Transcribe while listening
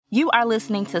You are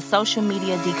listening to Social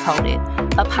Media Decoded,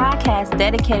 a podcast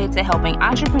dedicated to helping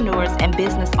entrepreneurs and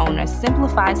business owners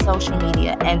simplify social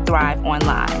media and thrive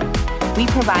online. We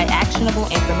provide actionable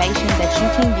information that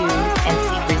you can use and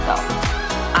see results.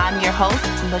 I'm your host,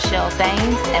 Michelle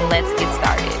Thames, and let's get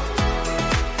started.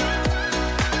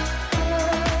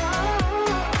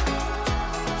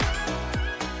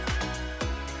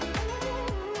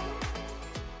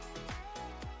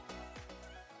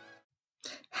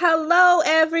 Hello,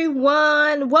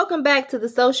 everyone. Welcome back to the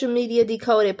Social Media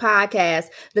Decoded podcast,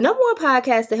 the number one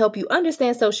podcast to help you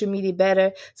understand social media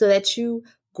better so that you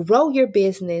grow your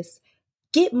business,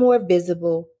 get more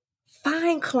visible,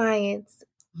 find clients,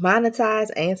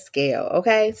 monetize, and scale.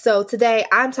 Okay, so today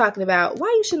I'm talking about why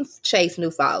you shouldn't chase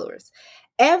new followers.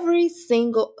 I'm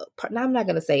not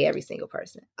going to say every single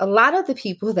person. A lot of the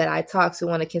people that I talk to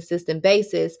on a consistent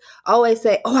basis always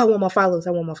say, oh, I want more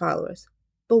followers.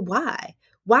 But why?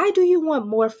 Why do you want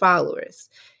more followers?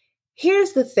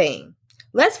 Here's the thing.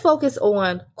 Let's focus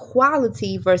on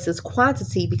quality versus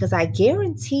quantity because I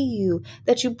guarantee you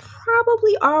that you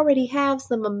probably already have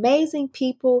some amazing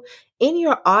people in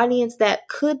your audience that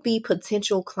could be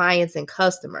potential clients and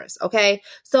customers, okay?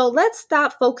 So let's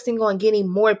stop focusing on getting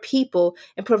more people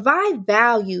and provide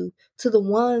value to the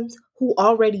ones who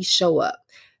already show up.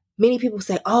 Many people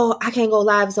say, oh, I can't go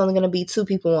live. It's only going to be 2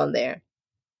 people on there.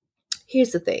 Here's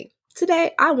the thing.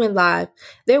 Today, I went live.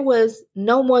 There was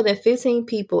no more than 15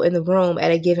 people in the room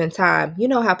at a given time. You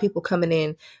know how people come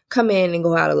in and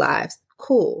go out of lives.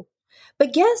 Cool.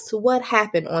 But guess what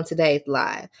happened on today's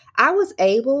live? I was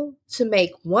able to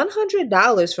make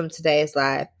 $100 from today's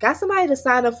live. Got somebody to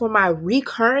sign up for my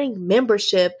recurring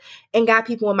membership and got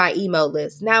people on my email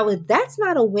list. Now, if that's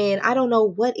not a win, I don't know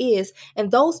what is. And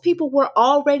those people were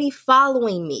already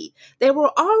following me. They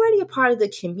were already a part of the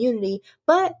community,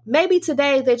 but maybe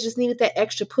today they just needed that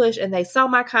extra push and they saw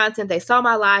my content, they saw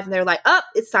my live, and they're like,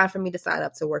 it's time for me to sign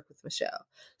up to work with Michelle.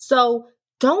 So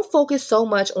don't focus so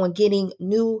much on getting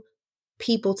new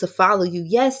people to follow you.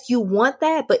 Yes, you want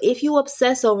that, but if you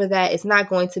obsess over that, it's not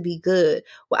going to be good.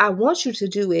 What I want you to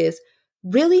do is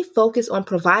really focus on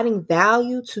providing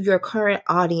value to your current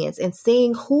audience and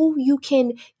seeing who you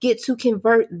can get to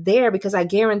convert there, because I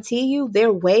guarantee you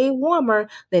they're way warmer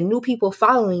than new people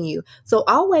following you. So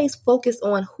always focus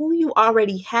on who you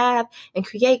already have and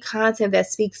create content that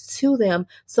speaks to them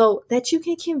so that you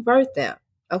can convert them.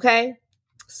 Okay?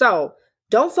 So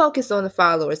don't focus on the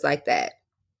followers like that.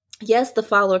 Yes, the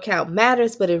follower count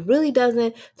matters, but it really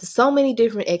doesn't to so many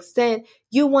different extent.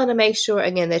 You want to make sure,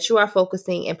 again, that you are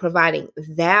focusing and providing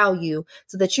value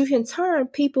so that you can turn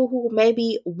people who may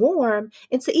be warm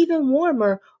into even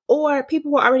warmer, or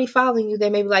people who are already following you. They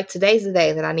may be like, today's the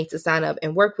day that I need to sign up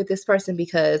and work with this person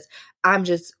because I'm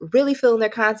just really feeling their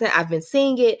content. I've been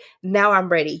seeing it. Now I'm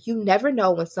ready. You never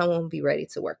know when someone will be ready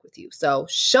to work with you. So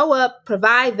show up,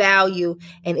 provide value,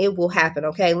 and it will happen.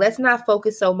 Okay. Let's not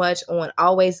focus so much on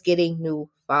always getting new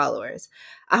followers.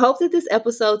 I hope that this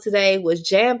episode today was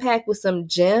jam-packed with some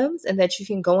gems and that you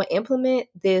can go and implement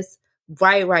this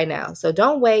right now. So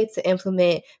don't wait to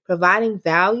implement providing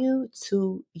value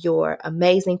to your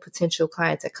amazing potential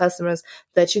clients and customers so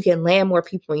that you can land more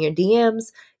people in your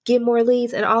DMs, get more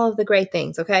leads, and all of the great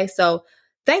things. Okay. So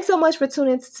thanks so much for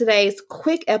tuning into today's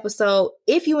quick episode.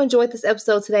 If you enjoyed this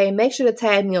episode today, make sure to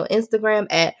tag me on Instagram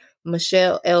at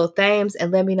Michelle L. Thames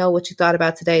and let me know what you thought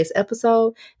about today's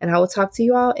episode. And I will talk to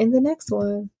you all in the next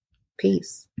one.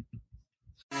 Peace.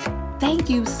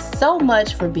 Thank you so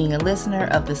much for being a listener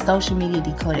of the Social Media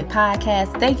Decoded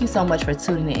podcast. Thank you so much for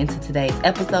tuning into today's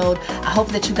episode. I hope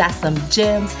that you got some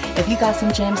gems. If you got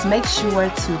some gems, make sure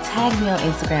to tag me on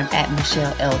Instagram at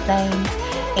Michelle L. Thames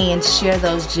and share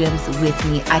those gems with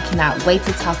me. I cannot wait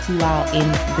to talk to you all in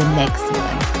the next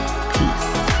one.